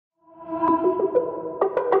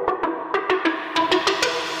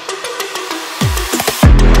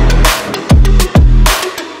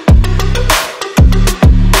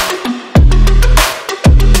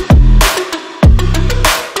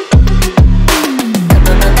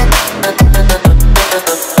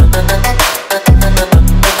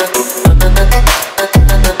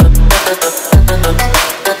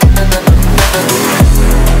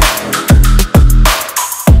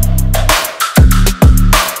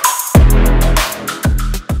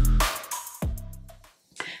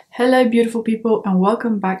Hello beautiful people and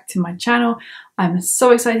welcome back to my channel. I'm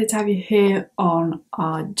so excited to have you here on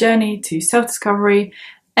our journey to self-discovery,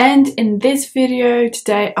 and in this video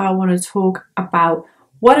today I want to talk about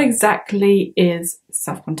what exactly is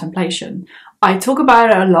self-contemplation. I talk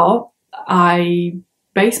about it a lot. I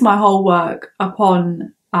base my whole work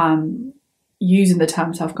upon using the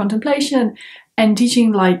term self-contemplation and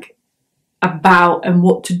teaching about and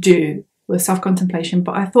what to do with self-contemplation,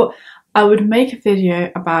 but I thought I would make a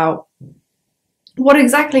video about what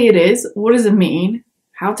exactly it is, what does it mean,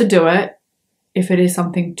 how to do it, if it is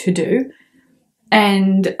something to do,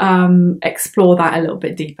 and explore that a little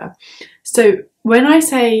bit deeper. So when I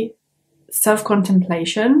say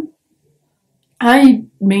self-contemplation, I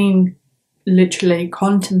mean literally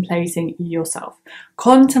contemplating yourself,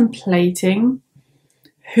 contemplating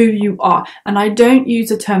who you are. And I don't use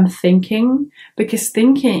the term thinking because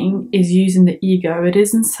thinking is using the ego. It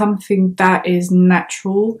isn't something that is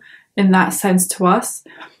natural in that sense to us.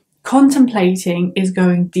 Contemplating is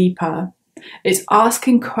going deeper. It's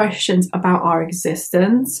asking questions about our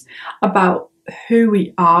existence, about who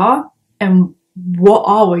we are and what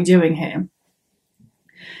are we doing here.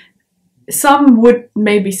 Some would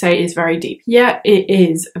maybe say it's very deep. Yeah, it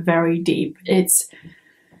is very deep. It's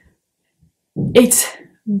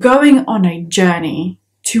going on a journey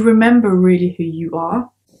to remember really who you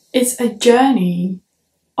are. It's a journey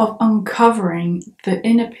of uncovering the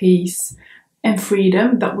inner peace and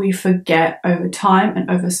freedom that we forget over time and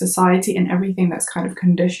over society and everything that's kind of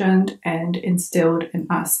conditioned and instilled in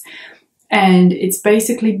us. And it's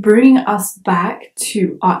basically bringing us back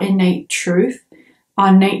to our innate truth,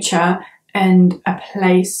 our nature, and a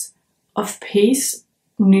place of peace,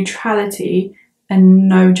 neutrality, and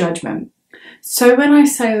no judgment. So when I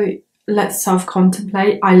say let's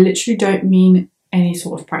self-contemplate, I literally don't mean any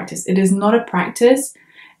sort of practice. It is not a practice.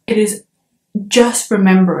 It is just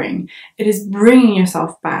remembering. It is bringing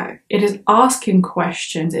yourself back. It is asking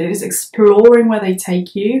questions. It is exploring where they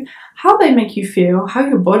take you, how they make you feel, how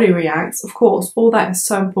your body reacts. Of course, all that is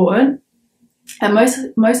so important. And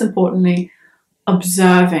most importantly,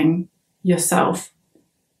 observing yourself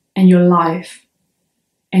and your life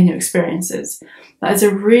and your experiences. That is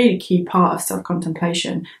a really key part of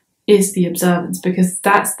self-contemplation, is the observance, because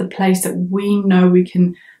that's the place that we know we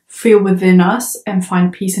can feel within us and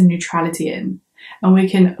find peace and neutrality in. And we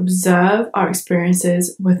can observe our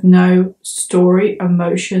experiences with no story,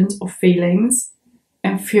 emotions or feelings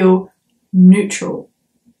and feel neutral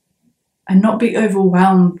and not be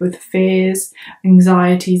overwhelmed with fears,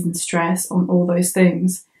 anxieties and stress on all those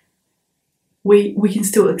things. We can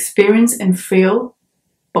still experience and feel,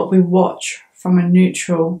 but we watch from a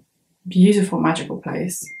neutral, beautiful, magical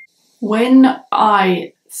place. When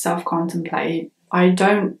I self-contemplate, I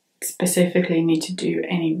don't specifically need to do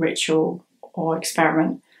any ritual or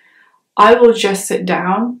experiment. I will just sit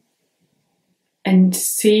down and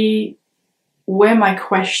see where my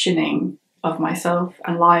questioning of myself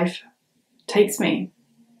and life takes me,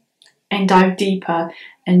 and dive deeper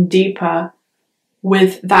and deeper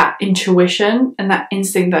with that intuition and that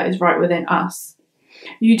instinct that is right within us.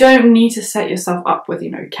 You don't need to set yourself up with,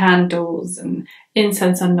 candles and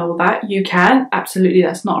incense and all that. You can, absolutely,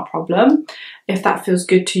 that's not a problem. If that feels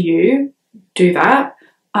good to you, do that.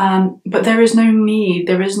 But there is no need,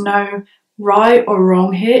 there is no right or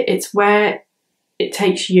wrong here. It's where it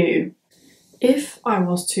takes you. If I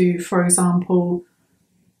was to, for example,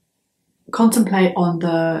 contemplate on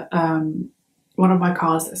the one of my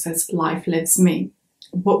cards that says life lives me,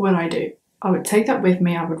 what would I do? I would take that with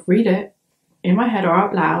me, I would read it in my head or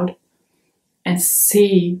out loud and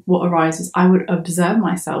see what arises. I would observe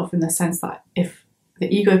myself in the sense that if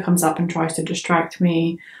the ego comes up and tries to distract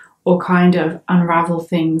me or kind of unravel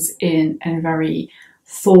things in a very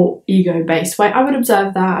thought ego based way, I would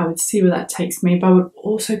observe that. I would see where that takes me, but I would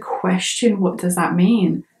also question, what does that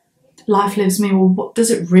mean? Life lives me, well, what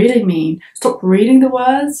does it really mean? Stop reading the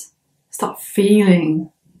words, start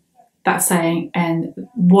feeling that saying and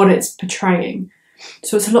what it's portraying.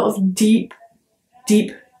 So it's a lot of deep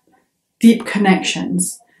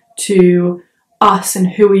connections to us and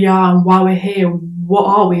who we are and why we're here, what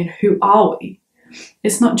are we and who are we.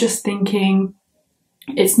 It's not just thinking,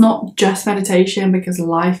 it's not just meditation, because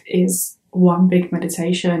life is one big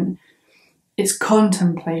meditation. It's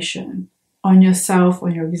contemplation on yourself,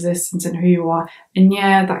 on your existence and who you are. And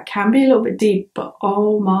yeah, that can be a little bit deep, but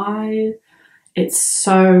oh my, it's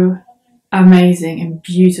so amazing and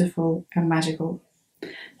beautiful and magical.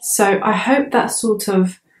 So I hope that sort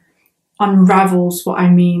of unravels what I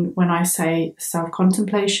mean when I say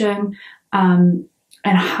self-contemplation, and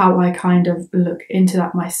how I kind of look into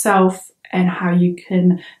that myself, and how you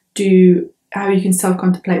can do how you can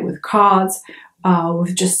self-contemplate with cards,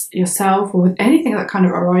 with just yourself, or with anything that kind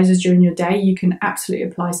of arises during your day. You can absolutely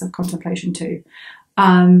apply self-contemplation to.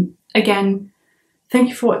 Again, thank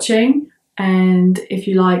you for watching, and if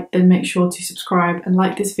you like, then make sure to subscribe and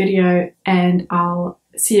like this video, and I'll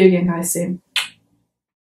see you again guys soon.